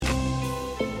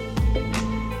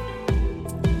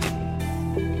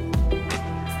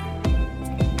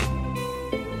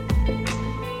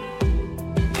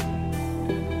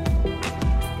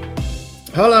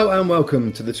Hello and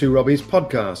welcome to the Two Robbies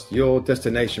podcast, your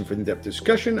destination for in-depth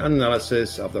discussion and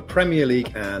analysis of the Premier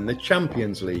League and the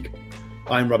Champions League.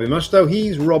 I'm Robbie Mustoe,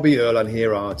 he's Robbie Earle, and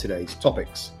here are today's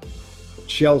topics.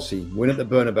 Chelsea win at the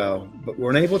Bernabeu, but were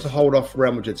unable to hold off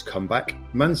Real Madrid's comeback.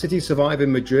 Man City survive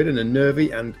in Madrid in a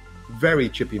nervy and very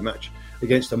chippy match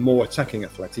against a more attacking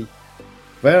Atleti.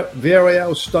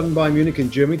 Villarreal stunned by Munich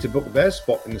in Germany to book their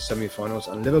spot in the semi-finals,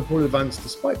 and Liverpool advanced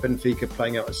despite Benfica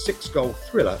playing out a 6-goal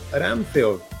thriller at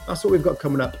Anfield. That's what we've got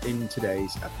coming up in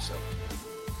today's episode.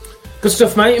 Good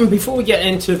stuff, mate. And before we get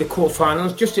into the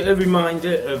quarterfinals, just a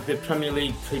reminder of the Premier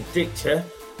League Predictor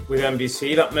with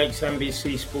NBC. That makes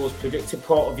NBC Sports Predictor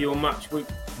part of your match week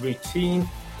routine.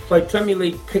 Play Premier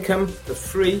League Pick'em for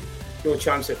free. Your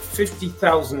chance at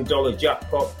 $50,000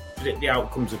 jackpot. Predict the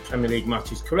outcomes of Premier League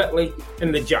matches correctly,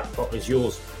 and the jackpot is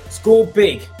yours. Score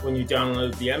big when you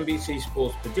download the NBC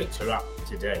Sports Predictor app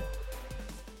today.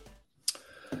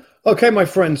 Okay, my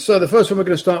friends. So the first one we're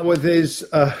going to start with is,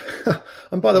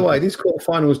 and by the way, these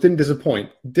quarterfinals didn't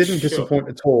disappoint. Disappoint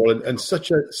at all, and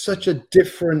such a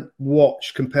different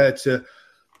watch compared to,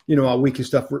 our weaker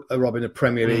stuff, Rob, in the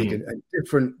Premier League, and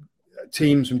different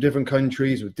teams from different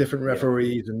countries with different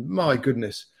referees, and my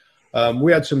goodness.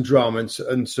 We had some drama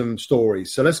and some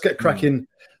stories. So let's get cracking.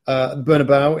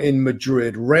 Bernabeu in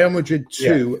Madrid. Real Madrid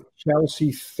 2,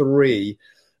 Chelsea 3.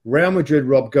 Real Madrid,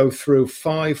 Rob, go through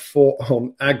 5-4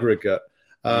 on aggregate.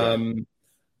 I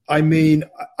mean,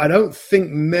 I don't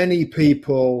think many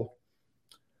people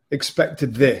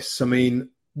expected this. I mean,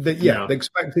 they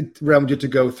expected Real Madrid to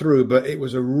go through, but it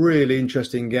was a really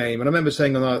interesting game. And I remember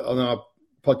saying on our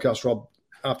podcast, Rob,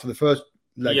 after the first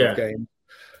leg of the game,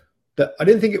 that I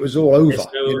didn't think it was all over.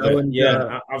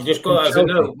 I've just got as a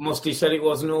note. Mustoe said it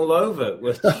wasn't all over.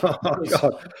 Which it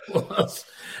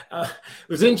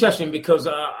was interesting because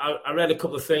I read a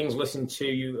couple of things, listened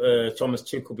to Thomas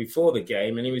Tuchel before the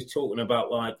game, and he was talking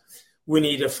about, like, we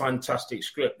need a fantastic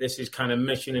script. This is kind of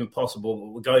mission impossible, but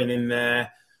we're going in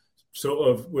there sort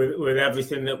of with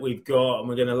everything that we've got, and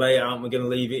we're going to lay it out and we're going to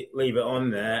leave it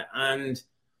on there. And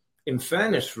in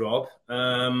fairness, Rob,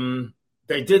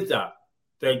 they did that.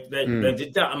 They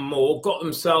did that and more, got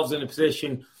themselves in a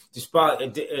position, despite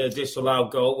a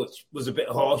disallowed goal, which was a bit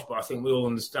harsh, but I think we all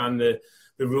understand the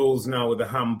rules now with the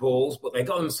handballs. But they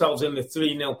got themselves in the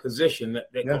 3-0 position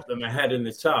that got them ahead in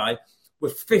the tie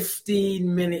with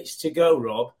 15 minutes to go,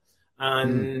 Rob.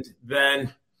 And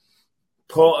then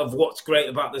part of what's great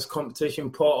about this competition,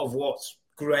 part of what's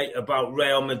great about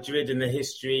Real Madrid and the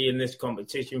history in this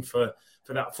competition for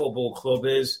that football club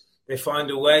is they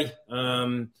find a way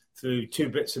through 2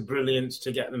 bits of brilliance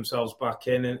to get themselves back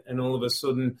in, and all of a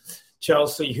sudden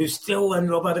Chelsea, who still then,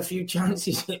 Rob, had a few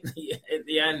chances at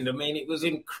the end. I mean, it was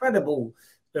incredible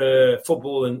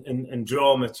football and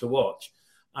drama to watch.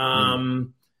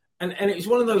 And it was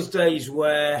one of those days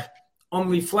where, on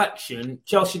reflection,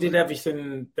 Chelsea did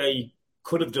everything they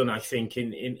could have done, I think,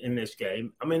 in this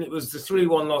game. I mean, it was the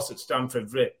 3-1 loss at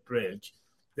Stamford Bridge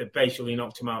that basically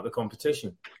knocked them out of the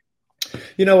competition.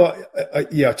 You know what? I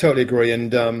totally agree.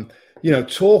 And,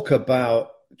 talk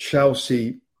about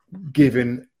Chelsea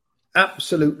giving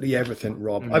absolutely everything,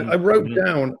 Rob. I wrote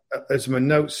down as my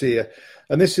notes here,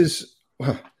 and this is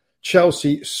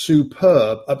Chelsea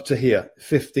superb up to here,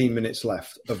 15 minutes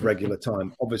left of regular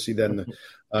time. Obviously, then,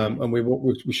 and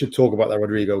we should talk about that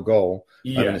Rodrigo goal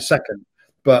in a second.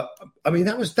 But, I mean,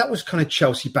 that was kind of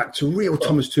Chelsea back to real.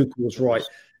 Thomas Tuchel was right.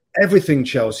 Everything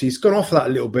Chelsea's gone off that a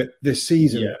little bit this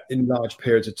season in large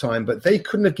periods of time, but they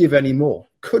couldn't have given any more.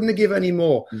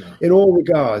 In all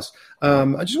regards.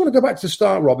 I just want to go back to the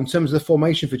start, Rob, in terms of the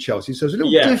formation for Chelsea. So it's a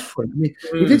little different. I mean,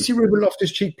 we did see Ruben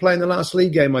Loftus-Cheek play in the last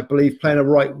league game, I believe, playing a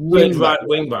right wing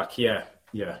back. Yeah.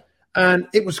 And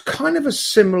it was kind of a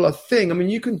similar thing. I mean,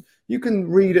 you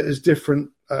can read it as different,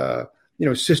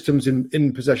 systems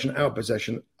in possession, out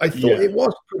possession. I thought it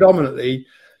was predominantly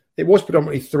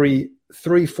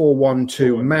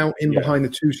 3-4-1-2, Mount in behind the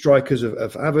 2 strikers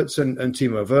of Havertz and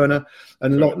Timo Werner,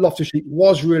 and Loftus-Cheek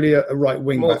was really a right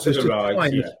wing back. To the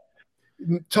right,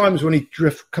 times when he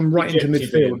come right into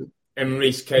midfield, and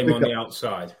Reece came on the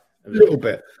outside a little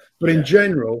bit. But in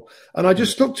general, and I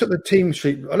just looked at the team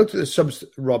sheet. I looked at the subs,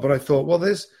 Rob, and I thought,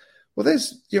 there's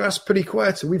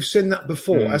Azpilicueta. We've seen that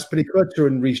before. Azpilicueta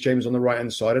and Reece James on the right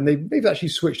hand side, and they've actually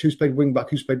switched who's played wing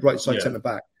back, who's played right side centre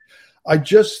back. I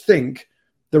just think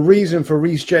the reason for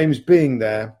Reece James being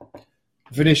there,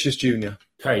 Vinicius Jr.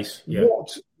 Pace. Yeah.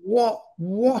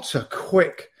 What a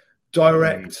quick,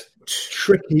 direct,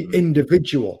 tricky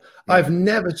individual. I've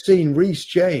never seen Reece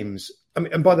James. I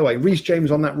mean, and by the way, Reece James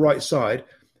on that right side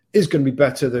is going to be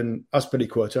better than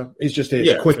Azpilicueta. He's just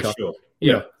quicker. For sure.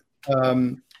 Yeah.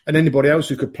 And and anybody else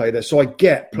who could play there. So I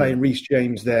get playing Reece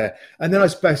James there. And then I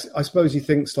suppose he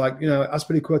thinks like,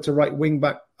 Aspilicueta right wing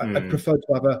back. I'd prefer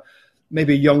to have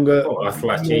maybe a younger,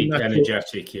 athletic,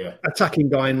 energetic, attacking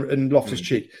guy in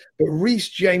Loftus-Cheek. But Reece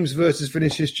James versus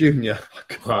Vinicius Jr.,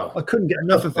 I couldn't get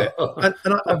enough of it.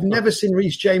 And I've never seen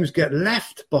Reece James get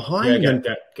left behind and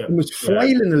was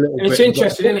flailing a little bit. It's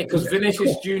interesting, isn't it? Because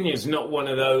Vinicius Jr. is not one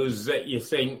of those that you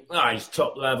think, he's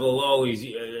top level, he's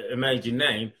a major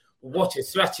name. What a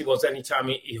threat he was anytime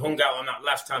he hung out on that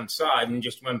left-hand side and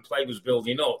just when play was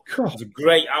building up. It was a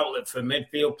great outlet for a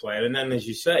midfield player. And then, as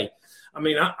you say, I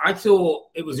mean, I thought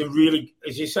it was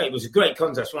it was a great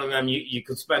contest. One of them you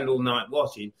could spend all night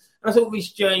watching. I thought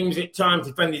Reece James at times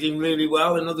defended him really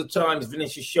well, and other times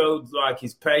Vinicius showed like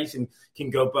his pace and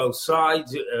can go both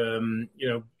sides.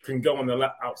 Can go on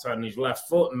the outside on his left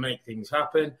foot and make things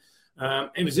happen.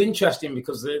 It was interesting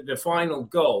because the final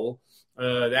goal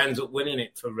that ends up winning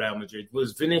it for Real Madrid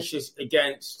was Vinicius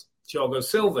against Thiago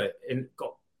Silva and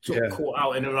got caught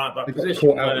out in the right back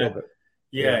position.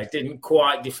 Didn't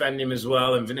quite defend him as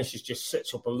well, and Vinicius just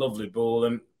sets up a lovely ball,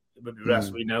 and with the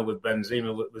rest we know with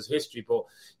Benzema was history. But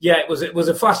it was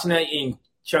a fascinating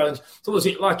challenge. So was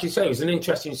it, like you say, it was an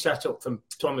interesting setup from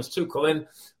Thomas Tuchel, and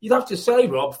you'd have to say,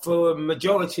 Rob, for a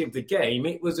majority of the game,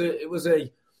 it was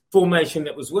a formation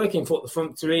that was working. For the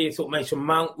front three, I thought Mason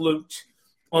Mount looked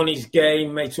on his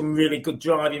game, made some really good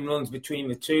driving runs between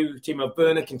the two. Timo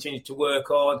Werner continued to work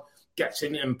hard, gets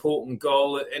an important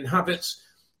goal, and Havertz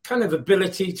kind of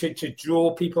ability to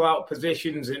draw people out of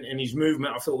positions and his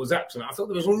movement, I thought was excellent. I thought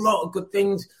there was a lot of good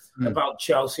things about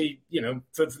Chelsea,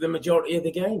 for the majority of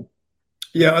the game.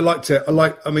 Yeah, I liked it.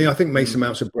 I think Mason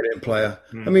Mount's a brilliant player.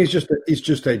 I mean, he's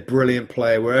just a brilliant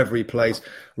player wherever he plays.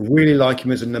 Really like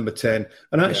him as a number 10.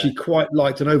 And I actually quite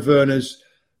liked, I know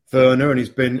Werner, and he's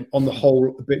been, on the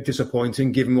whole, a bit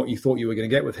disappointing given what you thought you were going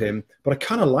to get with him. But I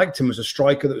kind of liked him as a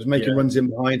striker that was making runs in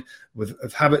behind with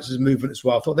Havertz's movement as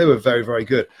well. I thought they were very, very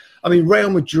good. I mean, Real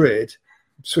Madrid,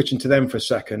 switching to them for a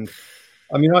second,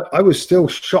 I mean, I was still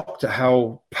shocked at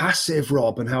how passive,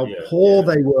 Rob, and how poor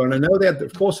they were. And I know they had,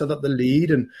 of course, had the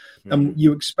lead, and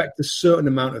you expect a certain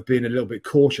amount of being a little bit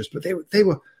cautious, but they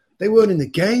weren't in the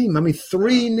game. I mean,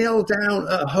 3-0 down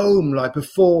at home, like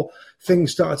before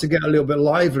things started to get a little bit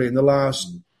lively in the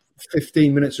last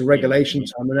 15 minutes of regulation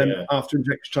time, and then after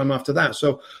extra time after that.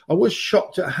 So I was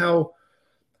shocked at how,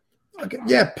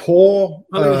 poor.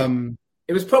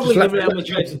 It was probably the Real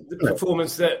Madrid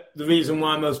performance that the reason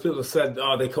why most people said,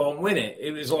 they can't win it.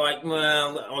 It was like,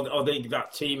 well, are they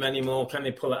that team anymore? Can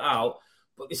they pull it out?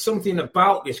 But there's something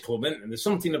about this club, isn't there? There's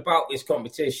something about this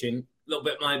competition, a little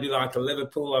bit maybe like a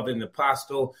Liverpool have in the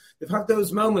past, or they've had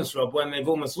those moments, Rob, when they've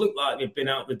almost looked like they've been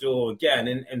out the door again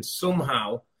and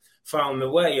somehow found the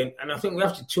way. And I think we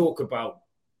have to talk about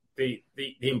the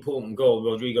important goal,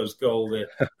 Rodrigo's goal. The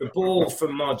ball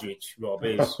from Modric, Rob,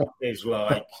 is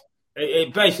like...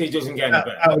 It basically doesn't get any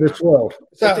better. Out of this world.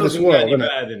 It's out of this world, isn't it?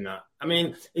 Better than that. I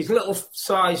mean, his little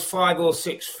size 5 or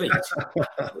 6 feet,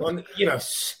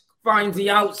 finds the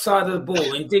outside of the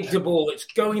ball and digs the ball. It's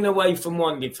going away from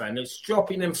one defender. It's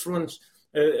dropping in front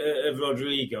of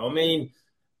Rodrigo. I mean,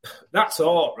 that's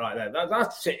art right there.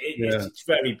 That's it. It's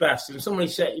very best. And somebody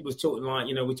said he was talking like,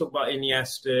 we talk about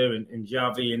Iniesta and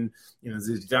Xavi and,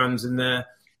 Zidane's in there.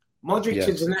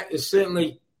 Modric is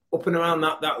certainly up and around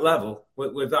that level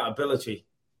with that ability.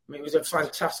 I mean, it was a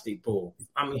fantastic ball.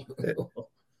 I mean,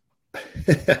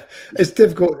 it's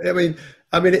difficult. I mean,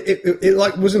 it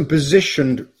like wasn't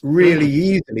positioned really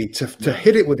easily to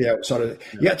hit it with the outside of it.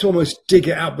 You had to almost dig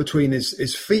it out between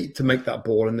his feet to make that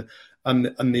ball, and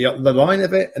the line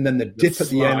of it, and then the dip at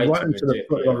the end, right into the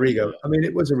foot of Rodrigo. Yeah. I mean,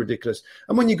 it was a ridiculous.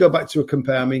 And when you go back to a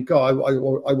compare, I mean, God,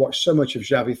 I watched so much of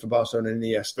Xavi for Barcelona and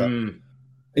Iniesta.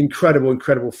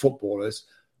 Incredible footballers.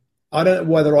 I don't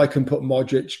know whether I can put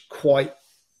Modric quite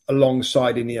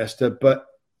alongside Iniesta, but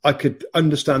I could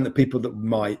understand the people that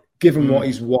might, given what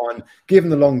he's won, given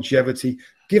the longevity,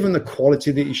 given the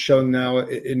quality that he's showing now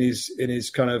in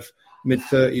his kind of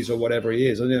mid-30s or whatever he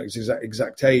is. I don't know his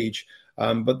exact age.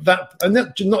 But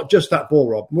not just that ball,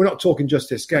 Rob. We're not talking just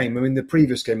this game. I mean, the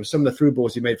previous game, some of the through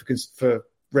balls he made for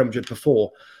Real Madrid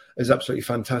before is absolutely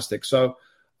fantastic. So,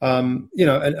 and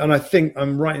I think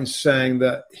I'm right in saying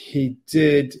that he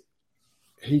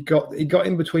got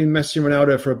in between Messi and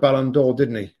Ronaldo for a Ballon d'Or,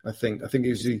 didn't he? I think it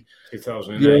was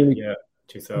 2008.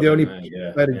 The only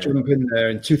player to jump in there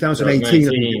in 2018. I think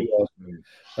it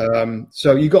was.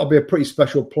 So you got to be a pretty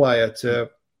special player to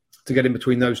get in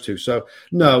between those two. So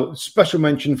no, special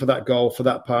mention for that goal, for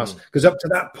that pass, because up to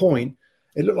that point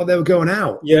it looked like they were going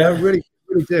out. Yeah, really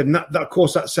did. And that of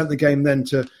course that sent the game then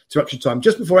to extra time.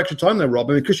 Just before extra time, though, Rob.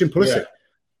 I mean, Christian Pulisic.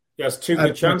 He has two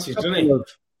good chances, doesn't he?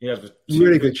 He has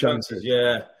really good chances.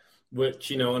 Yeah.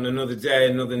 Which, on another day,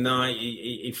 another night,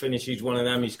 he finishes one of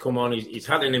them. He's come on. He's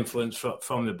had an influence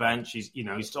from the bench. He's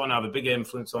starting to have a big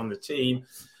influence on the team.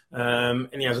 And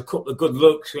he has a couple of good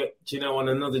looks. Which, on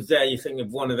another day, you think if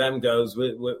one of them goes,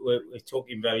 we're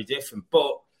talking very different.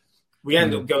 But we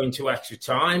end up going to extra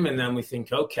time, and then we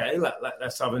think, okay,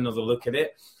 let's have another look at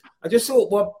it. I just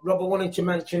thought, Rob, I wanted to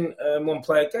mention one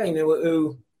player again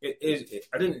who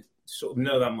I didn't sort of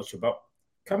know that much about.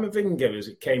 Camavinga, as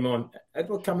it came on,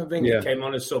 Edward Camavinga came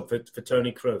on as sub for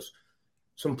Toni Kroos.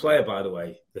 Some player, by the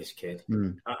way, this kid.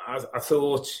 I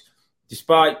thought,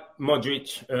 despite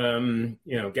Modric,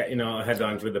 getting our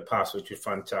headlines with the pass, which was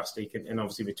fantastic, and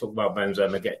obviously we talked about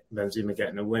Benzema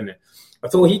getting a winner. I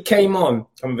thought he came on,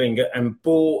 Camavinga, and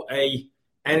brought a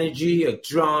energy, a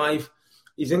drive.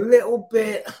 He's a little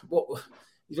bit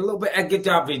Edgar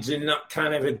Davids in that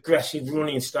kind of aggressive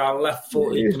running style, left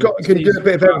foot. He can do a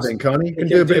bit of everything, can't he? He can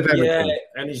do a bit of everything. Yeah,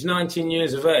 and he's 19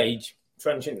 years of age,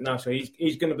 French international.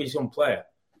 He's going to be some player.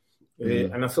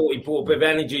 And I thought he brought a bit of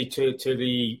energy to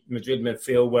the Madrid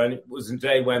midfield when it was a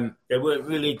day when they weren't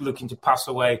really looking to pass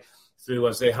away through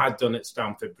as they had done at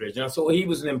Stamford Bridge. And I thought he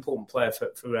was an important player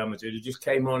for Real Madrid. He just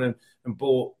came on and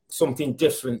brought something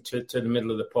different to the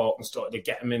middle of the park and started to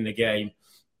get him in the game.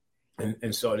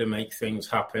 And started to make things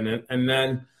happen. And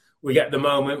then we get the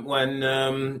moment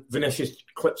when Vinicius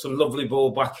clips a lovely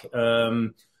ball back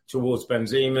towards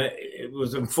Benzema. It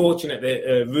was unfortunate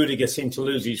that Rudiger seemed to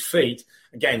lose his feet.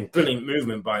 Again, brilliant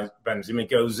movement by Benzema.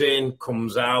 Goes in,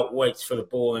 comes out, waits for the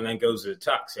ball, and then goes and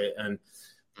attacks it. And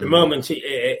the moment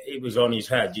it was on his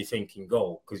head, you're thinking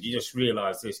goal, because you just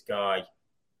realise this guy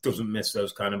doesn't miss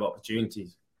those kind of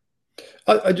opportunities.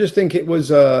 I just think it was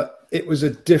a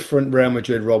different Real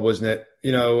Madrid, Rob, wasn't it?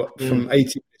 From 80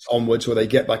 minutes onwards, where they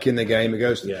get back in the game,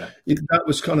 that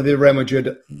was kind of the Real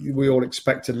Madrid we all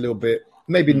expected a little bit.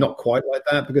 Maybe not quite like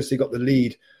that because they got the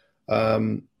lead.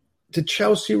 Did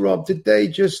Chelsea, Rob? Did they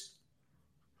just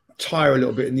tire a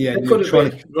little bit in the end? They could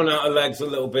have run out of legs a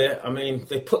little bit. I mean,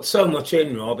 they put so much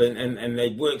in, Rob, and they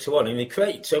worked so hard, and they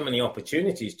created so many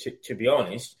opportunities. To be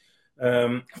honest.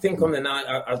 I think on the night,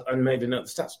 I made a note,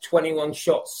 the stats, 21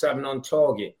 shots, 7 on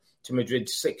target to Madrid,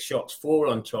 6 shots, 4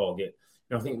 on target.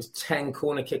 And I think it was 10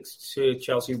 corner kicks to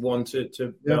Chelsea, 1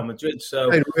 to Real Madrid. So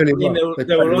they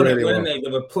were on it, weren't they? They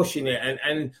were pushing it.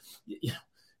 And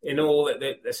in all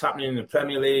that's happening in the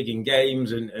Premier League, in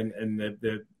games and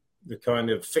the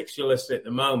kind of fixture list at the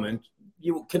moment,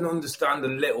 you can understand a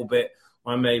little bit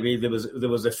why maybe there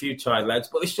was a few tired legs.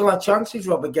 But they still had chances,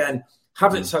 Rob, again.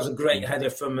 Havertz has a great header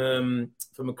from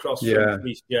across from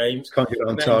Reece James. Can't get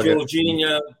on target.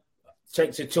 Jorginho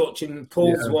takes a touch and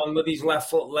pulls one with his left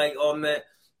foot late on it.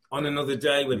 On another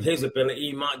day, with his ability,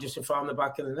 he might just have found the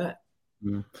back of the net.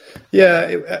 Yeah,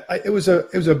 it was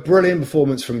a brilliant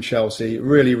performance from Chelsea. It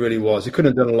really, really was. He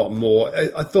couldn't have done a lot more.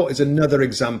 I thought it's another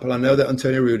example. I know that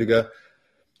Antonio Rudiger,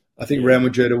 I think Real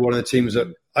Madrid are one of the teams that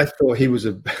I thought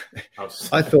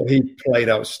I thought he played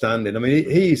outstanding. I mean,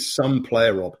 he's some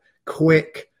player, Rob.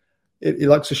 Quick. He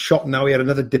likes a shot now. He had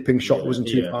another dipping shot that wasn't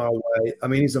too far away. I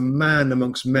mean, he's a man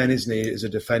amongst men, isn't he, as a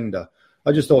defender?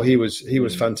 I just thought he was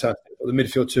fantastic. The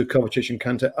midfield too, Kovacic and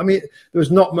Kante. I mean, there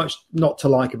was not much not to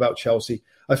like about Chelsea.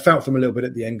 I felt them a little bit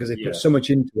at the end because they put so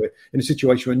much into it in a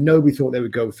situation where nobody thought they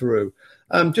would go through.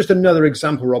 Just another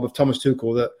example, Rob, of Thomas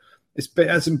Tuchel that it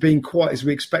hasn't been quite as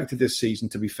we expected this season,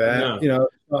 to be fair. No.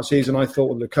 Last season I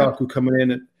thought with Lukaku coming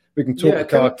in and we can talk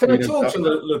Lukaku. Can I talk to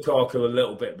Lukaku a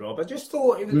little bit, Rob? I just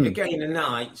thought it was again a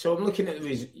night. So I'm looking at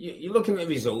you're looking at the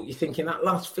result. You're thinking that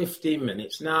last 15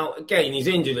 minutes. Now again, he's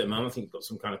injured at the moment. I think he's got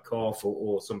some kind of calf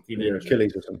or something.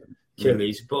 Achilles or something.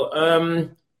 Achilles. But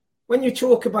when you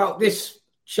talk about this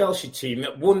Chelsea team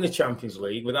that won the Champions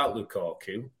League without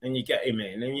Lukaku, and you get him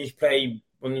in, and you pay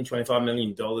 $125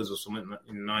 million or something,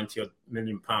 £90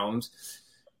 million.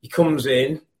 He comes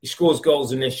in. He scores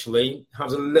goals initially,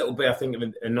 has a little bit, I think, of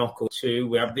a knock or two.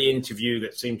 We have the interview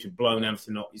that seemed to have blown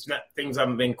everything up. Things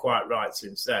haven't been quite right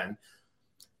since then.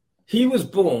 He was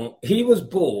bought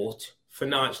for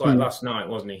nights like last night,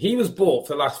 wasn't he? He was bought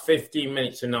for the last 15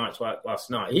 minutes of nights like last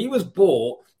night. He was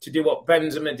bought to do what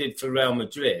Benzema did for Real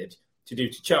Madrid to do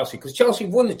to Chelsea, because Chelsea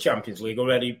won the Champions League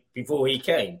already before he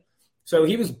came. So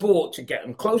he was bought to get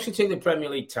them closer to the Premier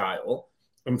League title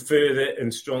and further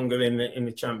and stronger in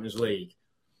the Champions League.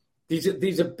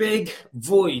 There's a big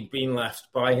void being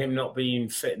left by him not being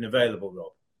fit and available,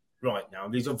 Rob, right now.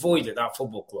 There's a void at that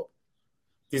football club.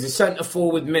 There's a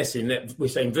centre-forward missing. That we're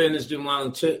saying Werner's doing well,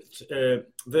 and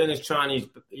Werner's trying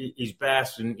his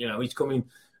best, and he's coming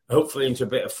hopefully into a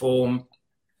bit of form.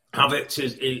 Havertz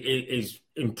is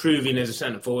improving as a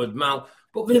centre-forward.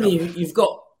 But really, you've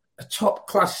got a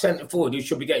top-class centre-forward who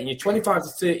should be getting you 25 to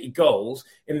 30 goals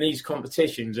in these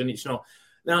competitions, and it's not.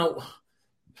 Now,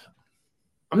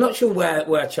 I'm not sure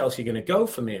where Chelsea are going to go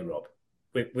from here, Rob,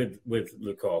 with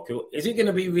Lukaku. Is it going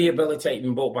to be rehabilitated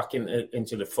and brought back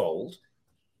into the fold?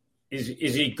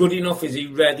 Is he good enough? Is he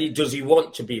ready? Does he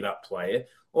want to be that player?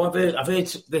 Or I've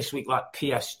heard this week, like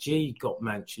PSG got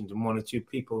mentioned, and one or two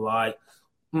people like,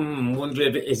 wonder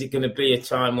if is it going to be a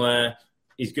time where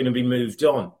he's going to be moved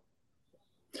on?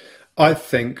 I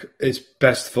think it's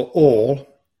best for all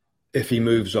if he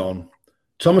moves on.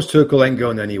 Thomas Tuchel ain't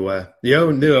going anywhere.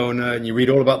 The new owner, and you read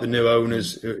all about the new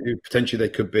owners who potentially they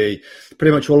could be.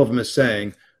 Pretty much all of them are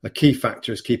saying a key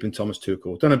factor is keeping Thomas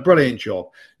Tuchel. Done a brilliant job.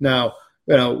 Now,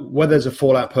 whether there's a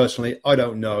fallout personally, I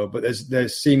don't know. But there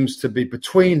seems to be,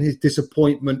 between his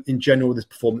disappointment in general with his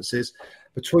performances,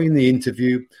 between the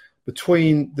interview,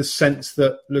 between the sense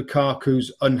that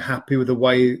Lukaku's unhappy with the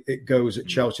way it goes at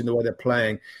Chelsea and the way they're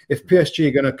playing. If PSG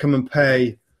are going to come and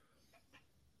pay,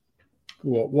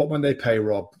 what when they pay,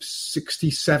 Rob? 60,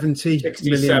 70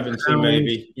 million pounds?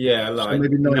 Maybe. Yeah, like so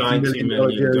maybe $90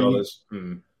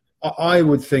 million. I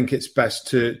would think it's best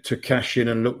to cash in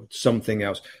and look something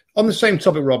else. On the same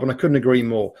topic, Rob, and I couldn't agree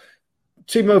more,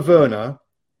 Timo Werner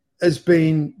has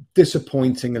been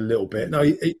disappointing a little bit. Now,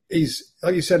 he's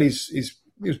like you said, he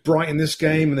was bright in this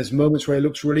game, and there's moments where he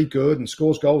looks really good and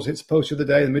scores goals, hits the post the other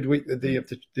day, in the midweek of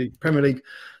the Premier League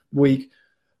week.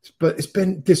 But it's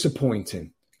been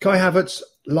disappointing. Kai Havertz,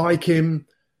 like him,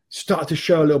 started to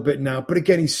show a little bit now. But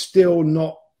again, he's still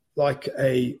not like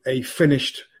a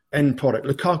finished end product.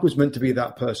 Lukaku was meant to be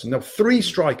that person. Now, three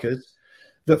strikers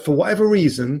that, for whatever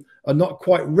reason, are not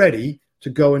quite ready to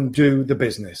go and do the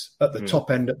business at the top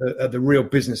end, at the real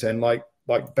business end, like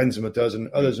Benzema does, and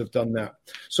others have done that.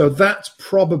 So that's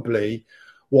probably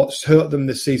what's hurt them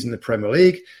this season in the Premier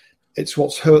League. It's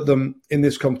what's hurt them in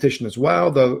this competition as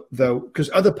well, though, because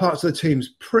other parts of the team's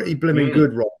pretty blimmin'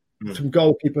 good, Rob. From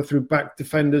goalkeeper through back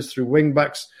defenders, through wing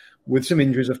backs, with some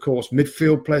injuries, of course,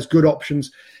 midfield players, good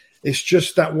options. It's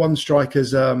just that one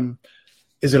striker's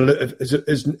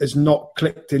is not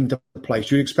clicked into place.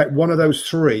 You expect one of those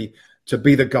three to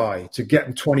be the guy, to get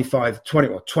them 20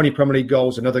 Premier League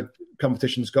goals and other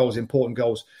competitions goals, important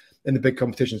goals in the big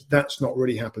competitions. That's not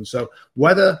really happened. So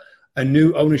whether a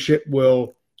new ownership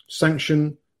will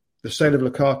sanction the sale of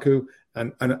Lukaku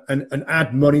and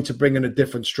add money to bring in a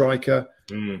different striker,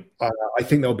 I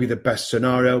think that'll be the best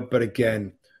scenario. But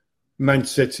again, Man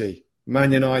City,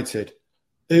 Man United,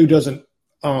 who doesn't?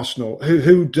 Arsenal,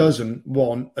 who doesn't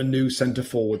want a new centre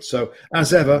forward? So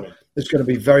as ever, it's going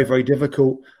to be very, very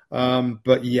difficult.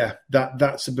 But yeah,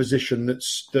 that's a position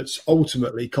that's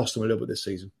ultimately cost them a little bit this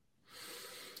season.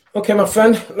 Okay, my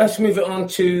friend, let's move it on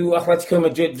to Atletico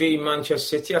Madrid v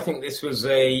Manchester City. I think this was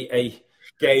a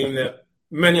game that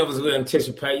many of us were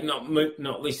anticipating,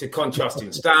 not least the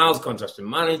contrasting styles, contrasting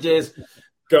managers.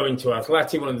 Going to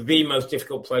Atleti, one of the most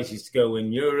difficult places to go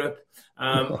in Europe.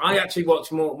 I actually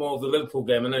watched more of the Liverpool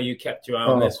game. I know you kept your eye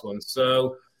on this one.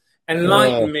 So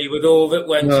enlighten me with all that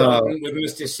went on with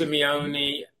Mr.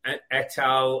 Simeone et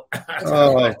al.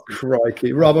 Oh,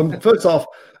 crikey. Rob, first off,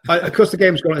 because the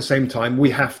game's going at the same time, we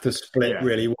have to split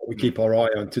really what we keep our eye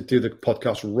on to do the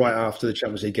podcast right after the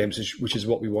Champions League games, which is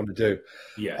what we want to do.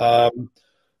 Yeah.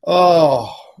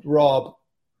 Rob,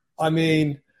 I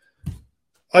mean,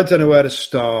 I don't know where to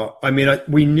start. I mean,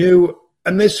 we knew,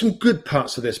 and there's some good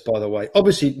parts of this, by the way.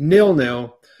 Obviously,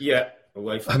 0-0. Yeah.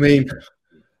 I mean,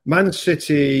 Man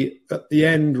City at the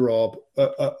end, Rob,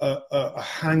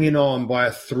 hanging on by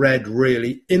a thread,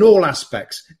 really, in all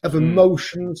aspects of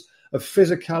emotions, of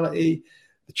physicality,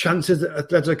 the chances that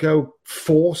Atletico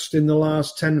forced in the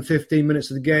last 10, 15 minutes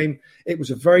of the game. It was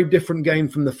a very different game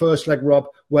from the first leg, Rob,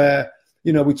 where,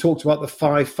 we talked about the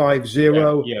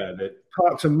 5-5-0. Yeah.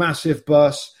 Parked a massive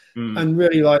bus and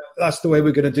really that's the way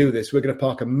we're going to do this. We're going to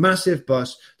park a massive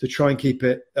bus to try and keep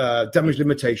it damage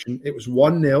limitation. It was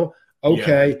 1-0.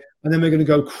 Okay. Yeah. And then we're going to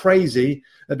go crazy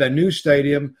at their new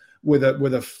stadium with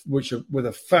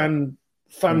a fan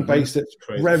base that's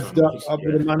revved up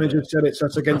with the manager said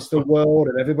it's against the world,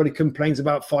 and everybody complains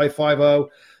about 5-5-0,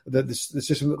 the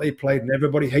system that they played, and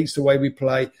everybody hates the way we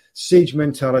play, siege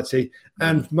mentality.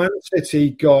 And Man City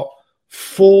got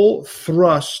full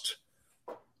thrust,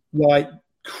 like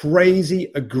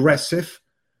crazy aggressive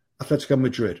Atletico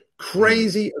Madrid.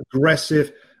 Crazy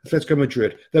aggressive Atletico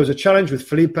Madrid. There was a challenge with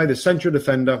Felipe, the central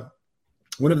defender,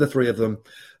 one of the three of them,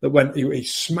 that went, he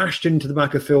smashed into the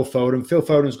back of Phil Foden. Phil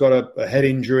Foden's got a head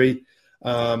injury.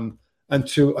 And I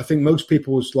think most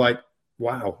people was like,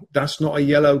 wow, that's not a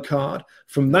yellow card.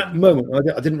 From that moment,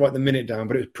 I didn't write the minute down,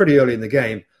 but it was pretty early in the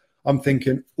game. I'm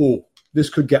thinking, this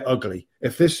could get ugly.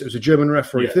 If this was a German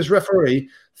referee, if this referee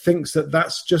thinks that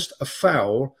that's just a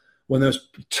foul when there's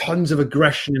tons of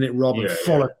aggression in it, Rob, and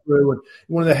follow through, and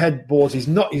one of the headboards, he's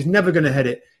never going to hit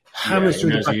it, hammers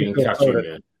through the back of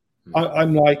the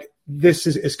I'm like,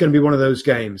 it's going to be one of those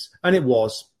games. And it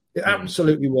was. It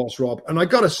absolutely was, Rob. And I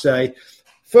got to say,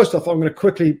 first off, I'm going to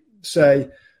quickly say,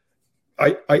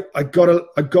 I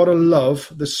gotta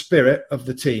love the spirit of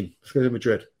the team, Real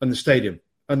Madrid, and the stadium,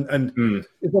 and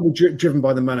it's probably driven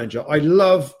by the manager. I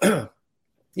love, I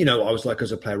was like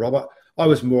as a player, Robert. I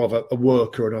was more of a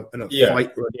worker and a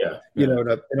fighter,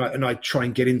 and I try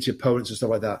and get into opponents and stuff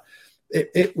like that.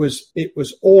 It was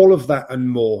all of that and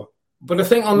more. But I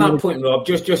think on that point, Rob,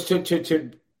 just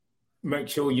to make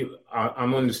sure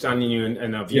I'm understanding you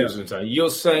and our views and so you're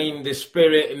saying the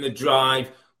spirit and the drive.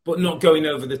 But not going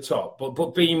over the top,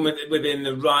 but being within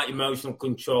the right emotional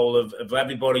control of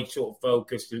everybody sort of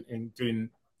focused and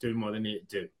doing what they need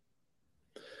to do.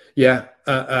 Yeah,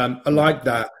 I like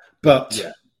that. But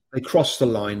they crossed the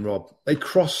line, Rob. They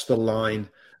crossed the line.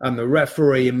 And the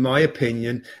referee, in my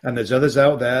opinion, and there's others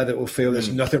out there that will feel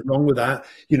there's nothing wrong with that.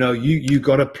 You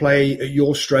got to play at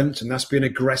your strengths, and that's being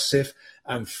aggressive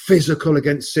and physical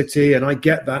against City, and I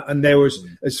get that. And there was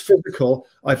as physical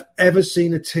I've ever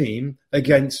seen a team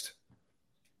against.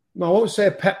 Well, I won't say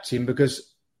a Pep team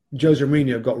because Jose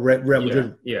Mourinho got Real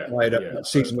Madrid fired up that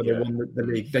season when they won the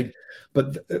league.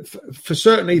 But for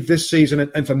certainly this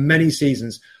season and for many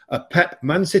seasons, a Pep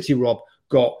Man City, Rob,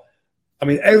 got. I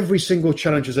mean, every single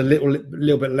challenge was a little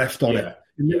bit left on it.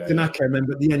 I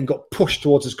remember at the end got pushed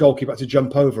towards his goalkeeper to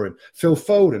jump over him. Phil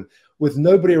Foden with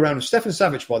nobody around him. Stefan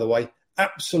Savic, by the way.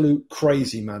 Absolute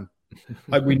crazy man.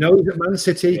 We know he's at Man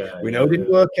City. We know it didn't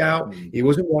work out. He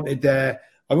wasn't wanted there.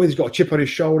 I mean, he's got a chip on his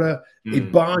shoulder. He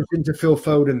barged into Phil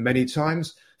Foden many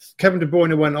times. Kevin De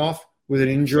Bruyne went off with an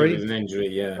injury.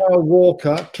 Kyle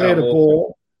Walker cleared a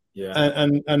ball. Yeah.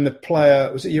 And the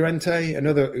player, was it Llorente?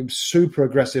 Another super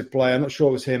aggressive player. I'm not sure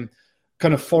it was him.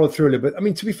 Kind of followed through a little bit. I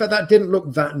mean, to be fair, that didn't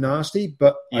look that nasty,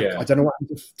 but I don't know what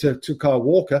happened to Kyle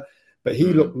Walker. But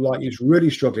he looked like he was really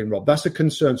struggling, Rob. That's a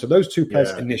concern. So those two players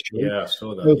initially. Yeah, I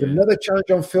saw that. There was another challenge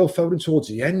on Phil Foden towards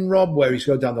the end, Rob, where he's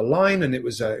going down the line, and it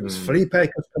was Felipe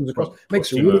comes across,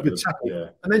 makes a really good tackle,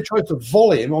 and then tries to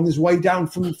volley him on his way down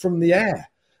from the air,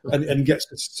 and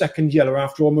gets a second yellow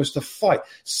after almost a fight.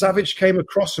 Savic came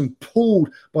across and pulled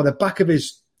by the back of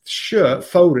his shirt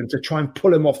Foden to try and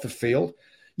pull him off the field.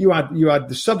 You had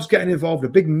the subs getting involved, a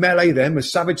big melee then, where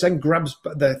Savic then grabs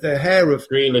the hair of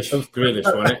Grealish,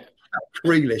 wasn't it?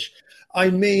 Grealish.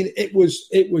 I mean, it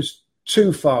was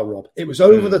too far, Rob. It was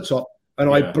over the top, and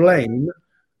I blame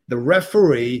the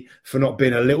referee for not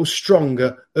being a little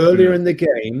stronger earlier in the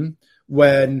game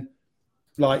when,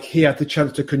 like, he had the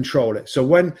chance to control it. So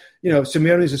when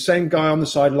Simeone is the same guy on the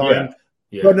sideline,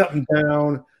 running up and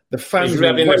down. The fans he's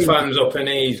revving the fans up and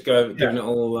he's giving it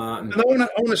all that. And I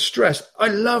want to stress, I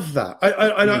love that.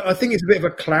 I think it's a bit of a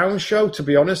clown show, to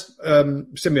be honest,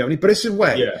 Simeone, but it's a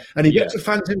way. Yeah. And he gets the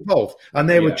fans involved, and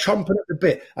they were chomping at the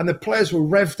bit, and the players were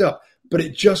revved up, but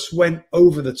it just went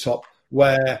over the top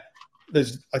where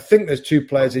I think there's two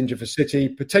players injured for City,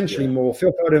 potentially more.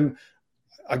 Phil Foden,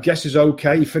 I guess, is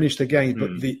okay. He finished the game,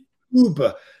 but the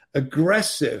uber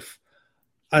aggressive.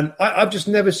 And I've just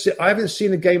I haven't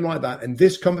seen a game like that in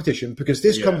this competition, because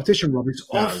this competition, Rob, is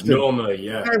often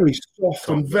very soft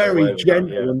and very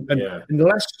gentle and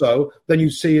less so than you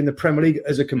see in the Premier League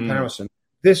as a comparison.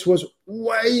 This was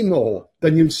way more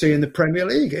than you'd see in the Premier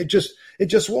League. It just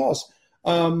was.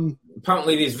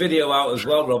 Apparently there's video out as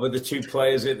well, Robert, the two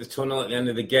players at the tunnel at the end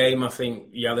of the game, I think,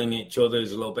 yelling at each other.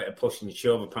 There's a little bit of push and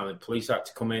shove. Apparently the police had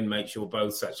to come in, make sure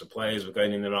both sets of players were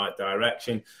going in the right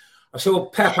direction. I saw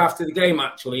Pep after the game,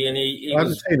 actually, and I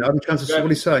haven't seen it. I haven't chance to see what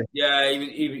he say. Yeah,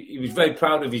 he was very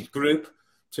proud of his group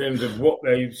in terms of what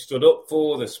they stood up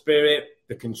for, the spirit,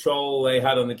 the control they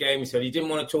had on the game. He said he didn't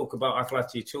want to talk about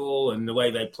Atleti at all and the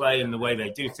way they play and the way they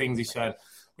do things. He said,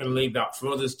 I'm going to leave that for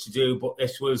others to do. But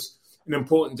this was an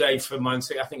important day for Man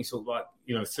City. I think it's sort of like,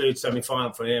 third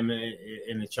semi-final for him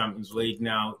in the Champions League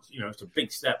now. It's a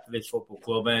big step for this football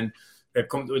club, and they've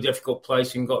come to a difficult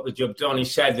place and got the job done. He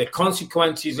said the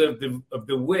consequences of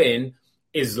the win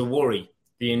is the worry,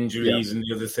 the injuries and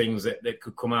the other things that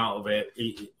could come out of it.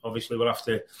 Obviously, we'll have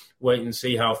to wait and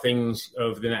see how things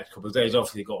over the next couple of days.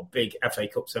 Obviously, they've got a big FA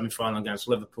Cup semi-final against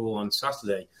Liverpool on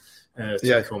Saturday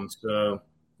to come. So,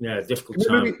 difficult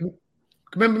time.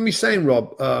 Remember me saying,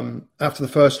 Rob, after the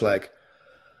first leg,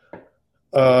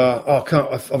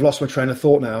 I've lost my train of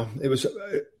thought now. It was,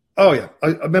 I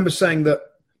remember saying that,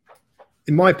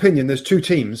 in my opinion, there's two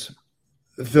teams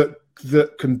that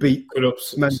can beat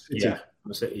Man City.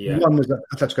 One was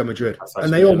Atletico Madrid,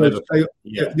 and they almost the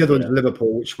other one's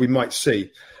Liverpool, which we might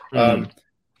see.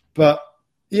 But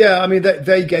yeah, I mean,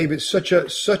 they gave it such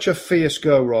a fierce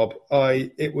go, Rob.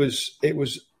 It was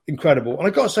incredible, and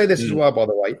I got to say this as well. By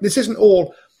the way, this isn't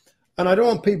all, and I don't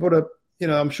want people to,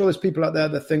 I'm sure there's people out there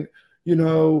that think,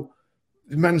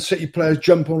 Man City players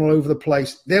jump all over the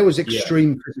place. There was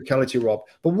extreme physicality, Rob.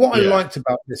 But what I liked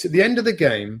about this, at the end of the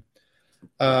game,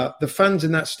 the fans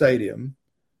in that stadium,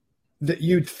 that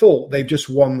you'd thought they've just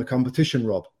won the competition,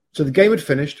 Rob. So the game had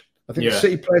finished. I think the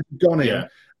City players had gone in.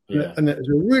 And there's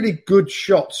a really good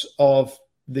shots of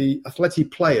the Atleti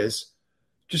players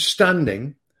just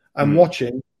standing and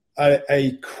watching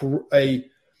an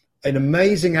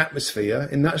amazing atmosphere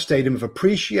in that stadium of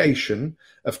appreciation,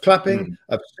 of clapping,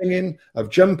 of singing,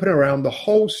 of jumping around. The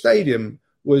whole stadium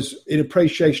was in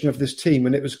appreciation of this team,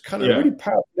 and it was kind of a really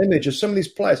powerful image of some of these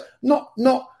players not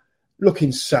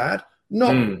looking sad,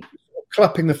 not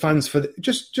clapping the fans for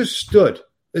just stood.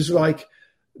 It's like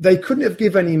they couldn't have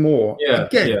given any more.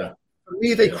 For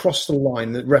me, they crossed the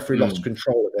line. The referee lost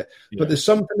control of it. But there's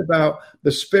something about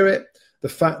the spirit, the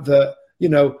fact that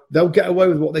they'll get away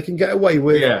with what they can get away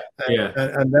with,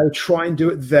 and they'll try and do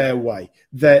it their way.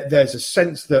 There's a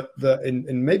sense that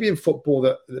in maybe in football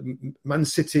that Man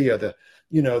City are the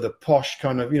posh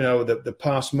kind of the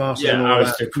past master and all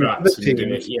aristocrats.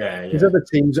 There's other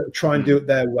teams that try and do it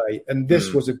their way, and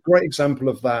this was a great example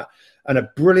of that, and a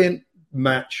brilliant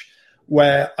match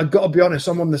where I've got to be honest.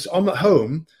 I'm at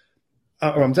home.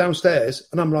 Or I'm downstairs,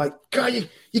 and I'm like, God,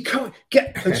 you can't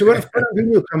get. And so when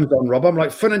Fernandinho comes on, Rob, I'm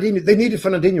like, Fernandinho. They needed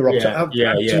Fernandinho, Rob, to have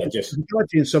just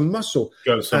and some muscle.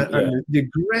 And the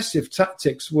aggressive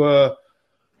tactics were,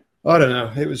 I don't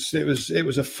know. It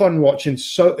was a fun watch in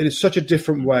such a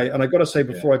different way. And I got to say,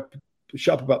 before I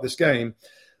shut up about this game,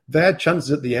 they had chances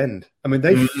at the end. I mean,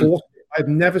 they fought. I've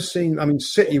never seen. I mean,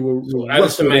 City were.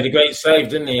 Edison made a great save,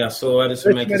 didn't he? I saw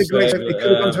Edison make a great save. It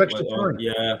could have gone to extra time.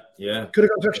 Yeah. Could have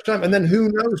gone to extra time, and then who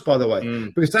knows? By the way,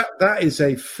 because that is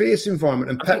a fierce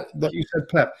environment, and Pep, like you said,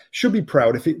 Pep should be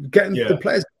proud if getting the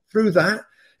players through that.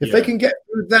 If they can get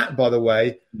through that, by the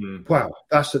way, wow,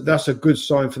 that's a good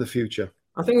sign for the future.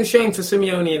 I think the shame for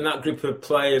Simeone and that group of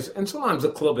players, and sometimes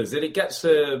the club, is that it gets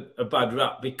a bad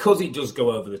rap because it does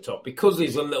go over the top, because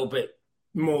he's a little bit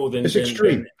more than it's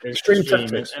extreme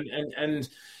tactics. And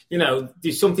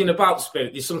there's something about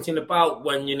spirit. There's something about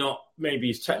when you're not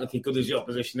maybe as technically good as your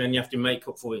opposition, then you have to make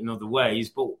up for it in other ways.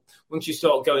 But once you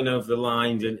start going over the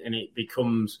line and it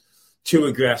becomes too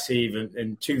aggressive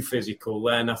and too physical,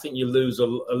 then I think you lose a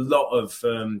lot of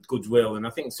goodwill. And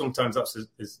I think sometimes that's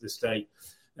the state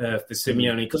for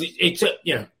Simeone, because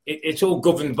it's all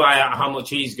governed by how much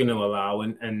he's going to allow,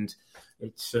 and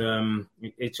it's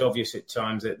obvious at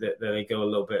times that they go a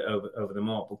little bit over the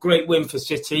mark. But great win for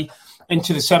City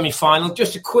into the semi-final.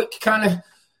 Just a quick kind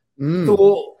of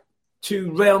thought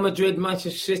to Real Madrid,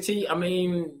 Manchester City. I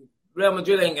mean, Real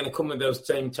Madrid ain't going to come with those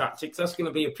same tactics. That's going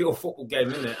to be a pure football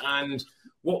game, isn't it? And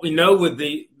what we know with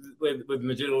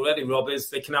Madrid already, Rob, is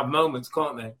they can have moments,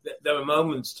 can't they? They're a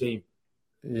moments team.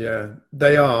 Yeah,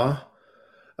 they are.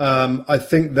 I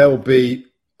think they'll be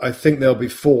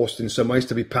forced in some ways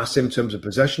to be passive in terms of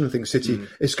possession. I think City,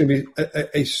 it's going to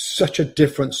be such a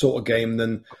different sort of game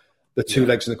than the two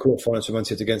legs in the quarterfinals of Man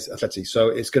City against Atleti. So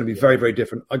it's going to be very, very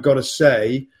different. I got to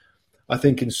say, I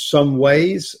think in some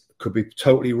ways, could be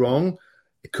totally wrong,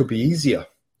 it could be easier.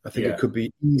 I think it could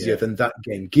be easier than that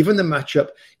game. Given the matchup,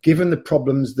 given the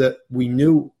problems that we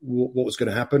knew what was going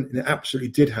to happen, and it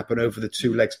absolutely did happen over the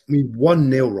two legs. I mean,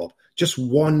 1-0, Rob. Just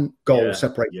one goal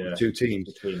separating the two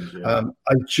teams. I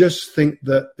just think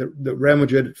that Real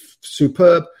Madrid,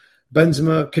 superb.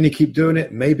 Benzema, can he keep doing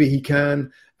it? Maybe he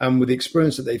can. And with the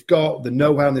experience that they've got, the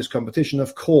know-how in this competition,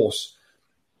 of course,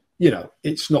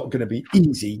 it's not going to be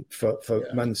easy for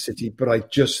Man City. But I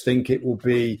just think it will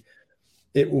be.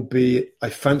 I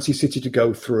fancy City to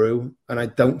go through, and I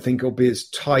don't think it'll be as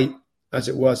tight as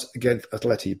it was against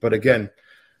Atleti. But again,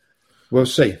 we'll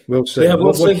see. Yeah,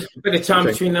 we'll see. A bit of time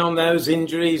between now and those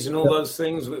injuries and all those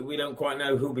things. We don't quite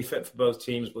know who'll be fit for both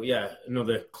teams. But yeah,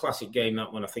 another classic game,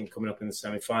 that one, I think, coming up in the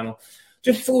semi-final.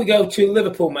 Just before we go to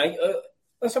Liverpool, mate,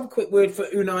 let's have a quick word for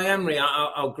Unai Emery,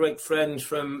 our great friend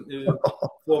from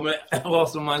former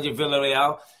Arsenal manager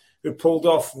Villarreal, who pulled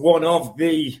off one of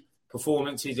the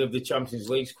performances of the Champions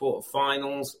League's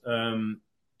quarterfinals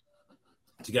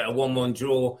to get a 1-1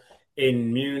 draw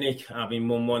in Munich, having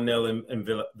won 1-0 in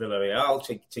Villarreal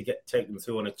to take them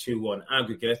through on a 2-1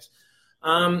 aggregate.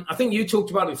 I think you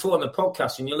talked about it before on the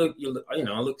podcast, and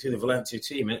I looked through the Valencia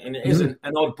team, and it is an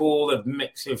oddball of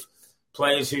mix of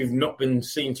players who've not been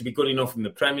seen to be good enough in the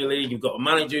Premier League. You've got a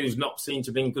manager who's not seen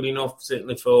to be good enough,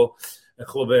 certainly for a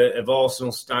club of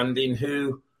Arsenal standing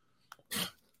who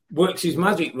works his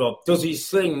magic, Rob, does his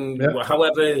thing. Yeah.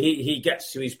 However he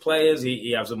gets to his players,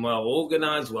 he has them well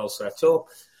organised, well set up.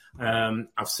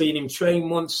 I've seen him train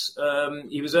once.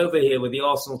 He was over here with the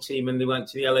Arsenal team and they went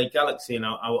to the LA Galaxy, and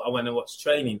I went and watched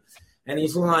training. And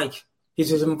he's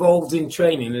as involved in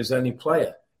training as any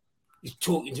player. He's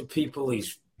talking to people,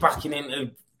 he's backing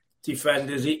into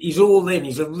defenders. He's all in.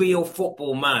 He's a real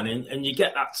football man, and you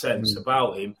get that sense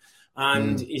about him.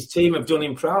 And his team have done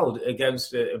him proud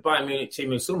against a Bayern Munich team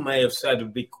who some may have said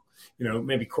would be,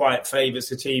 maybe quiet favourites.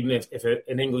 The team, if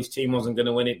an English team wasn't going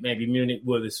to win it, maybe Munich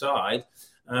were the side.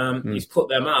 He's put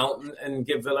them out and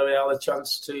give Villarreal a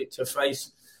chance to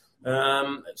face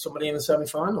somebody in the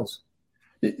semi-finals.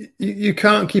 You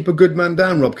can't keep a good man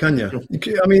down, Rob, can you?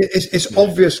 I mean, it's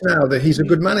obvious now that he's a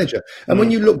good manager. And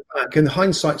when you look back, and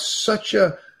hindsight's such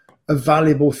a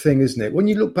valuable thing, isn't it? When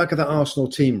you look back at that Arsenal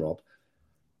team, Rob,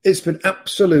 it's been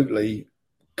absolutely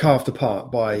carved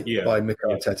apart by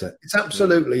Mikel Arteta. It's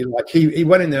absolutely like he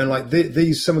went in there and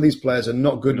like some of these players are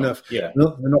not good enough. Yeah.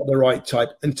 They're not the right type.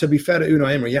 And to be fair to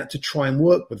Unai Emery, he had to try and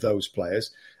work with those players.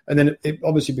 And then it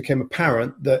obviously became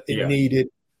apparent that it needed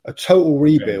a total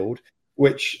rebuild. Yeah.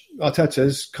 Which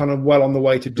Arteta's kind of well on the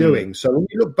way to doing. So when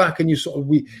you look back and you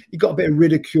got a bit of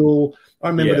ridicule. I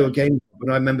remember there were games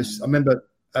when I remember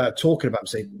talking about him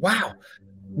saying, "Wow,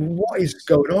 what is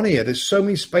going on here? There's so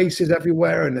many spaces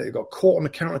everywhere, and it got caught on the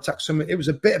counter attack. It was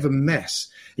a bit of a mess,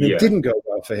 and it didn't go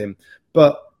well for him.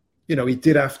 But he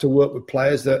did have to work with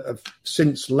players that have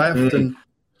since left and."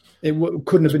 It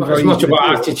couldn't have been very much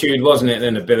about attitude, wasn't it,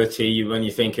 than ability? When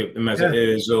you think of them as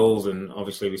Earle, and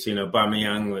obviously we've seen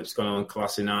Aubameyang that's gone on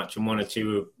Kolasinac, and one or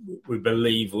two we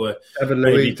believe were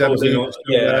maybe causing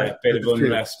a bit of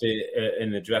unrest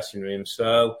in the dressing room.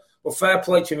 So, well, fair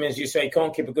play to him, as you say,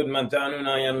 can't keep a good man down.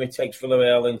 Unai Emery takes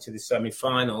Villarreal into the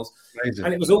semi-finals. Amazing.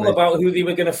 And it was all about who they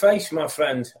were going to face, my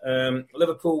friend.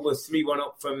 Liverpool were 3-1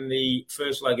 up from the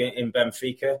first leg in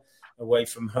Benfica, away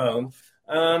from home.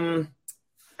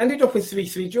 Ended up with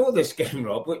 3-3 draw this game,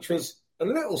 Rob, which was a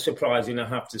little surprising, I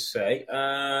have to say.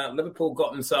 Liverpool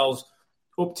got themselves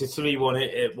up to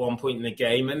 3-1 at one point in the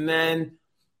game and then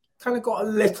kind of got a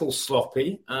little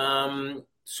sloppy.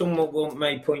 Someone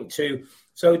may point to.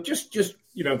 So just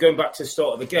going back to the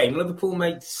start of the game, Liverpool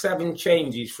made 7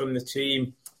 changes from the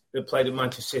team that played at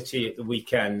Manchester City at the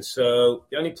weekend. So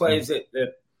the only players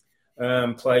that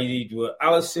played were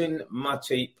Alisson,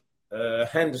 Matip,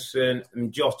 Henderson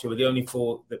and Jota were the only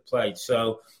 4 that played.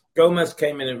 So Gomez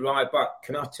came in at right back,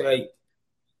 Konate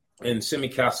and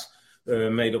Tsimikas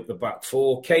made up the back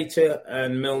 4. Keita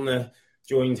and Milner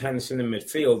joined Henderson in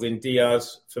midfield, and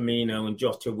Diaz, Firmino and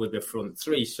Jota were the front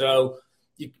 3. So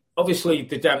obviously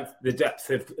the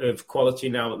depth of quality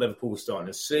now that Liverpool was starting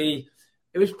to see.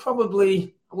 It was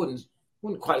probably, I wouldn't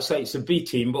quite say it's a B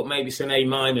team, but maybe it's an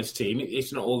A- team.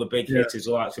 It's not all the big hitters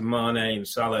like Mane and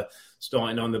Salah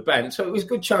starting on the bench. So it was a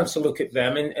good chance to look at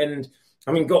them. And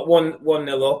I mean, got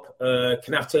 1-0 up.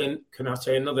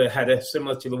 Konate, another header,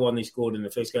 similar to the one he scored in the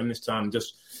first game this time,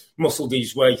 just muscled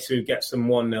his way through, gets them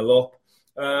 1-0 up.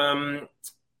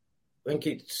 I think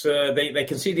it's they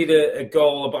conceded a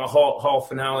goal about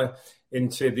half an hour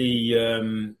into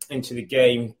the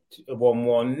game,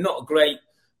 1-1. Not a great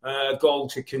goal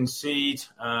to concede.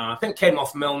 I think came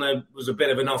off Milner, was a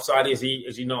bit of an offside. Is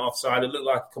he not offside? It looked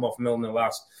like it come off Milner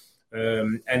last.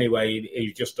 Anyway, he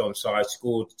was just onside,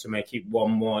 scored to make it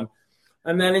 1-1.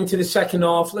 And then into the second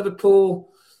half,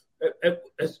 Liverpool,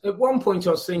 at one point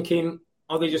I was thinking,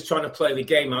 are they just trying to play the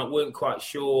game out? Weren't quite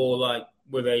sure, like,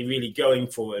 were they really going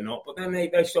for it or not? But then they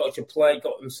started to play,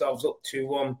 got themselves up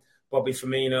 2-1. Bobby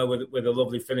Firmino with a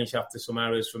lovely finish after some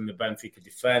errors from the Benfica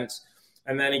defence.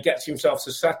 And then he gets himself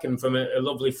to second from a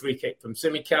lovely free kick from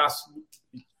Tsimikas.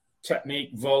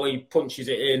 Technique, volley, punches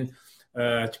it in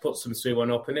to put some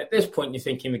 3-1 up. And at this point, you're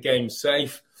thinking the game's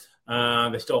safe.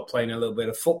 They start playing a little bit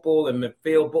of football in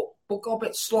midfield, but got a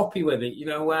bit sloppy with it,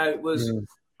 where it was...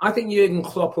 I think Jurgen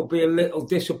Klopp will be a little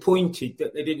disappointed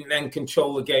that they didn't then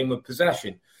control the game with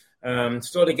possession.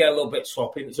 Started to get a little bit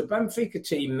sloppy. It's a Benfica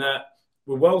team that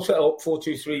were well set up,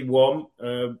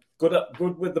 4-2-3-1, good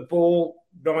with the ball,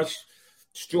 nice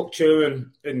structure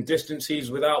and distances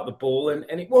without the ball. And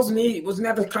it was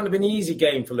never kind of an easy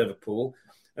game for Liverpool.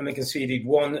 And they conceded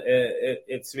 1 at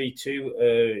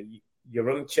 3-2.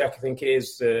 Jarunchek, I think it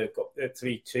is, got at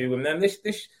 3-2. And then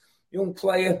this young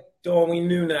player, Darwin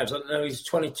Núñez, I don't know, he's a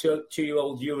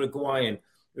 22-year-old Uruguayan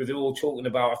who they're all talking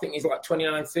about. I think he's like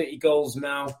 29, 30 goals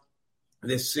now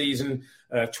this season,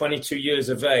 22 years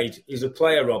of age. He's a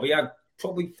player, Rob. He had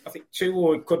probably, I think, 2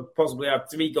 or he could possibly have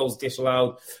 3 goals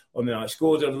disallowed on the night.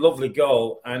 Scored a lovely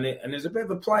goal, and there's a bit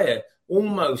of a player,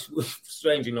 almost,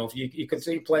 strange enough, you can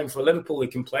see playing for Liverpool. He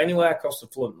can play anywhere across the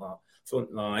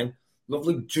front line.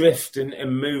 Lovely drift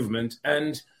and movement.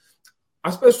 And I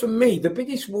suppose for me, the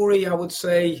biggest worry, I would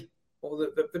say, or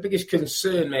the biggest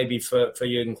concern maybe for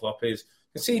Jurgen Klopp is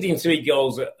conceding 3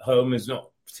 goals at home is not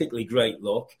particularly great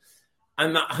luck.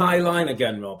 And that high line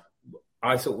again, Rob,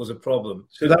 I thought was a problem.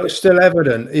 So that was still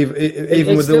evident,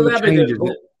 even with all the changes.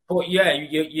 But yeah,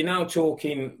 you're now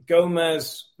talking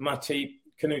Gomez, Matip,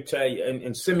 Canute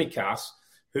and Tsimikas,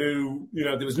 who,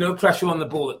 there was no pressure on the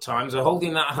ball at times. They're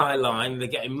holding that high line. They're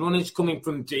getting runners coming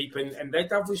from deep. And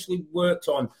they'd obviously worked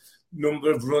on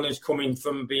number of runners coming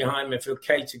from behind midfield.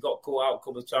 Keita got caught out a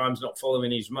couple of times, not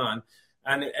following his man.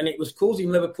 And it was causing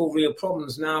Liverpool real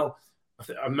problems. Now,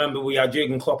 I remember we had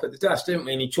Jurgen Klopp at the desk, didn't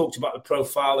we? And he talked about the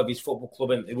profile of his football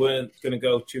club, and they weren't going to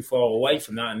go too far away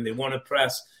from that. And they want to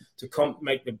press to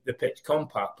make the pitch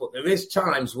compact. But there is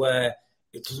times where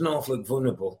it does not look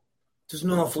vulnerable. It does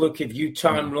not look if you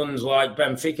time runs like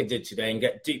Benfica did today and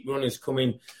get deep runners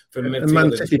coming from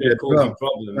midfield and causing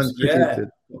problems.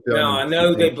 Now, I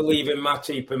know they believe in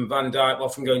Matip and Van Dijk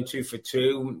often going 2 for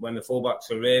 2 when the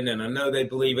fullbacks are in, and I know they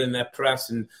believe in their press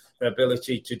and their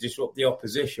ability to disrupt the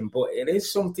opposition, but it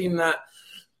is something that,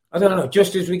 I don't know,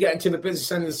 just as we get into the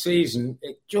business end of the season,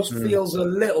 it just feels a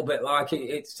little bit like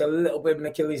it's a little bit of an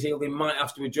Achilles heel they might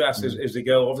have to address as they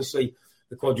go. Obviously,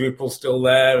 the quadruple's still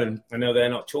there, and I know they're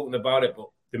not talking about it, but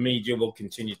the media will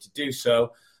continue to do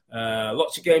so.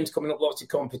 Lots of games coming up, lots of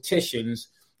competitions.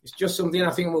 It's just something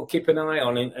I think we'll keep an eye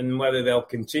on, and whether they'll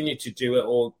continue to do it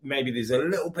or maybe there's a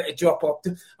little bit of drop off.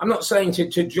 I'm not saying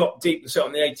to drop deep and sit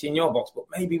on the 18-yard box, but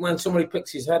maybe when somebody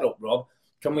picks his head up, Rob,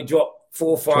 can we drop 4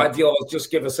 or 5 yards,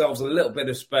 just give ourselves a little bit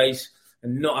of space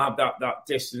and not have that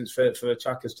distance for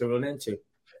attackers to run into?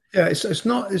 Yeah, it's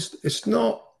not.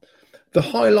 The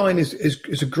high line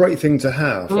is a great thing to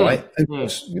have, right?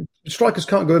 And strikers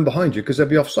can't go in behind you because they'll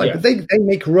be offside, but they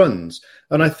make runs,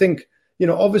 and I think,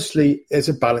 obviously there's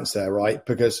a balance there, right?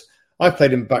 Because I've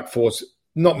played in back fours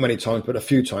not many times, but a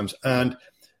few times, and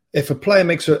if a player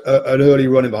makes an early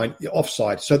run in behind, you're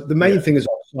offside. So the main thing is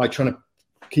offside, trying to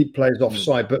keep players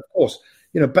offside. But of course,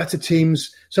 better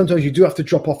teams, sometimes you do have to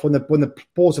drop off when the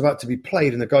ball's about to be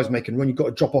played and the guy's making a run. You've got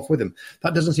to drop off with him.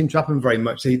 That doesn't seem to happen very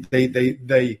much.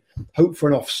 They hope for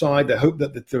an offside. They hope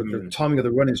that the timing of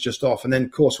the run is just off. And then,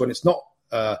 of course, when it's not,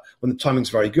 when the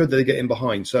timing's very good, they get in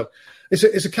behind. So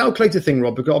it's a calculated thing,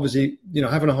 Rob, because obviously,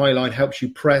 having a high line helps you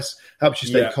press, helps you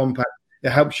stay compact. It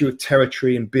helps you with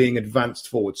territory and being advanced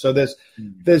forward. So there's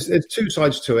 2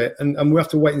 sides to it, and we have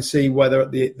to wait and see whether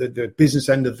at the business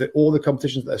end of all the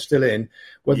competitions that they're still in,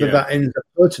 whether that ends up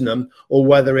hurting them or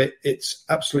whether it's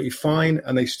absolutely fine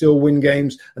and they still win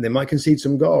games and they might concede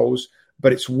some goals,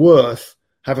 but it's worth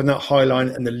having that high line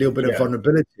and a little bit of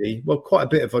vulnerability, quite a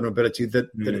bit of vulnerability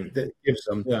that it gives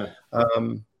them,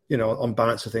 on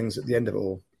balance of things at the end of it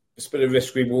all. It's a bit of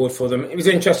risk-reward for them. It was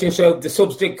interesting. So the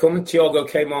subs did come. Thiago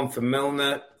came on for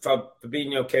Milner.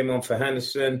 Fabinho came on for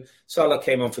Henderson. Salah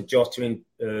came on for Jota.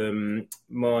 And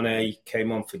Mane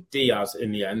came on for Diaz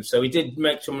in the end. So he did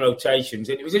make some rotations.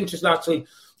 And it was interesting, actually,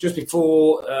 just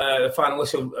before the final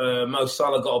whistle, Mo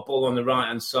Salah got a ball on the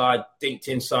right-hand side, dinked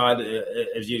inside,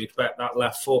 as you'd expect, that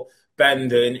left foot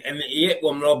bender. And he hit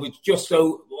one, Rob, which just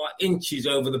so inches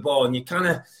over the ball. And you kind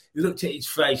of looked at his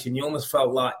face and you almost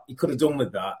felt like he could have done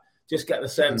with that. Just get the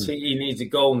sense he needs a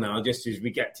goal now, just as we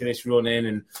get to this run in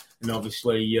and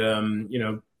obviously,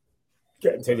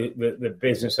 getting to the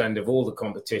business end of all the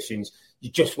competitions.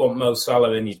 You just want Mo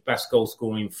Salah in his best goal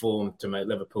scoring form to make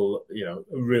Liverpool,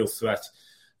 a real threat.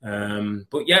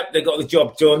 But they got the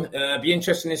job done. Be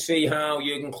interesting to see how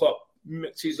Jurgen Klopp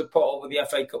mixes the pot over the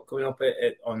FA Cup coming up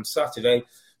on Saturday.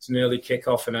 It's an early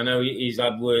kick-off, and I know he's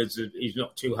had words that he's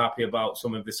not too happy about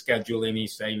some of the scheduling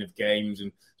he's saying of games,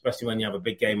 and especially when you have a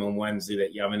big game on Wednesday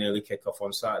that you have an early kick-off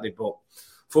on Saturday. But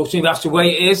fortunately, that's the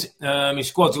way it is. His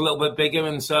squad's a little bit bigger,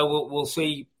 and so we'll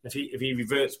see if he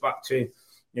reverts back to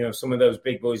some of those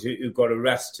big boys who got a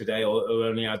rest today or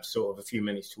only had sort of a few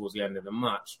minutes towards the end of the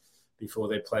match before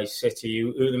they play City,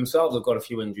 who themselves have got a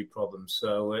few injury problems.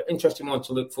 So interesting one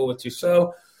to look forward to.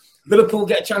 So Liverpool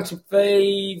get a chance to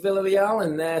play Villarreal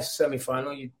in their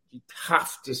semi-final. You'd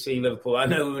have to see Liverpool. I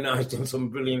know Unai's done some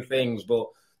brilliant things, but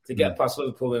to get past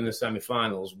Liverpool in the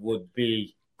semi-finals would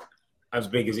be as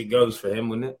big as it goes for him,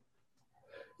 wouldn't it?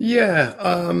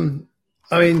 Yeah.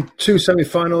 2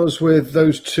 semi-finals with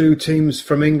those 2 teams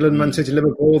from England, Man City,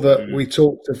 Liverpool, that we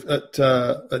talked at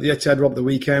the Etihad, Rob, the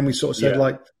weekend. We sort of said,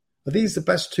 are these the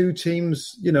best 2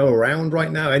 teams, around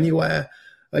right now, anywhere?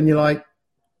 And you're like,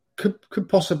 could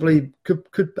possibly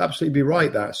could absolutely be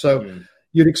right there. So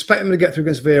you'd expect them to get through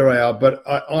against Villarreal, but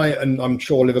I'm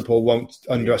sure Liverpool won't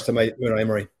underestimate Unai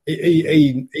Emery.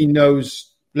 He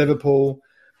knows Liverpool.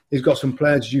 He's got some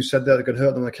players, as you said, that can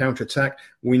hurt them on the counter attack.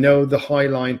 We know the high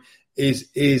line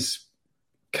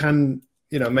can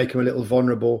make him a little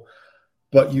vulnerable.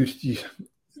 But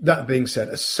that being said,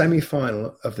 a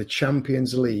semi-final of the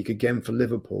Champions League again for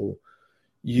Liverpool,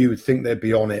 you would think they'd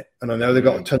be on it. And I know they've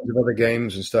got tons of other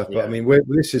games and stuff, but I mean,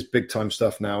 this is big time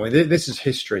stuff now. I mean, this is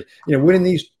history. Winning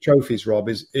these trophies, Rob,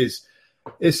 you're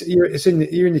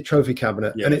in the trophy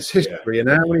cabinet, and it's history. And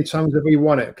how many times have we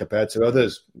won it compared to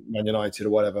others, Man United or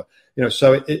whatever?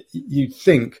 So you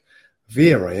think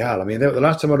Villarreal. I mean, the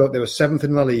last time I looked, they were 7th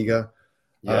in La Liga.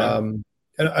 Yeah.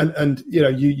 And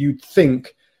you'd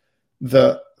think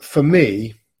that for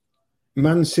me,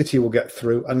 Man City will get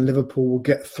through and Liverpool will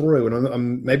get through.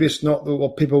 And maybe it's not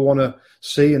what people want to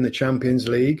see in the Champions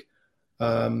League.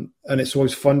 And it's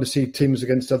always fun to see teams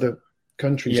against other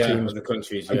countries. Other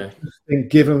countries, I think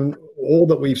given all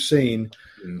that we've seen,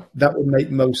 that would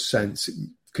make most sense.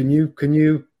 Can you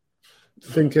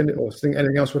think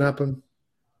anything else would happen?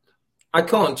 I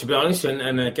can't, to be honest.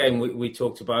 And again, we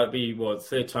talked about it.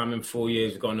 Third time in 4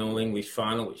 years we've got an all-English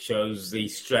final, which shows the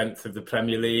strength of the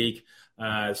Premier League,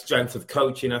 strength of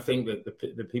coaching. I think that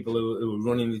the people who are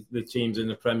running the teams in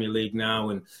the Premier League now,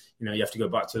 and you have to go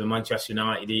back to the Manchester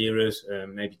United eras,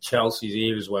 maybe Chelsea's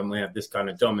eras when we had this kind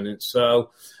of dominance. So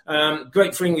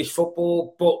great for English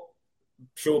football, but I'm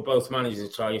sure both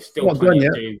managers try. Still plenty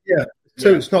to do. Yeah.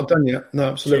 So it's not done yet. No,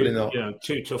 absolutely not.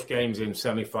 2 tough games in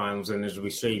semi-finals, and as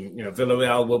we've seen,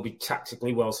 Villarreal will be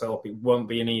tactically well set up. It won't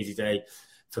be an easy day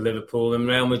for Liverpool. And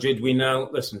Real Madrid, we know,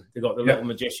 listen, they've got the little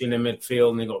magician in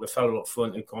midfield, and they've got the fellow up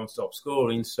front who can't stop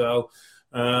scoring. So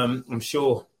I'm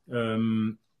sure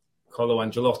Carlo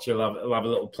Ancelotti will have a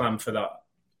little plan for that.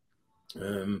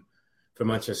 For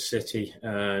Manchester City,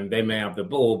 they may have the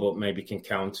ball, but maybe can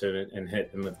counter and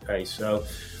hit them with pace. So,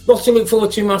 lots to look forward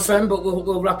to, my friend. But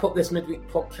we'll wrap up this midweek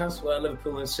podcast where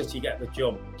Liverpool and City get the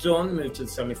job done, move to the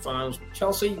semi-finals.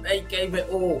 Chelsea, they gave it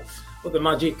all, but the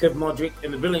magic of Modric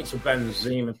and the brilliance of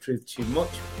Benzema proved too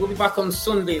much. We'll be back on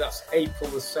Sunday. That's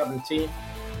April the 17th.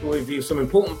 We'll review some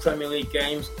important Premier League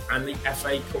games and the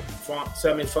FA Cup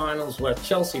semi-finals where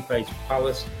Chelsea plays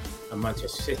Palace. And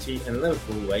Manchester City and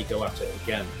Liverpool, they go at it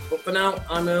again. But for now,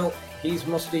 I'm Earle. He's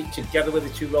Mustoe, together with the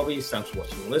 2 Robbies. Thanks for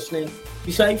watching and listening.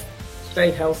 Be safe,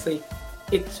 stay healthy.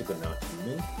 It's a good night from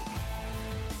me.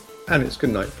 And it's good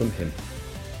night from him.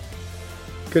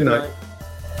 Good night.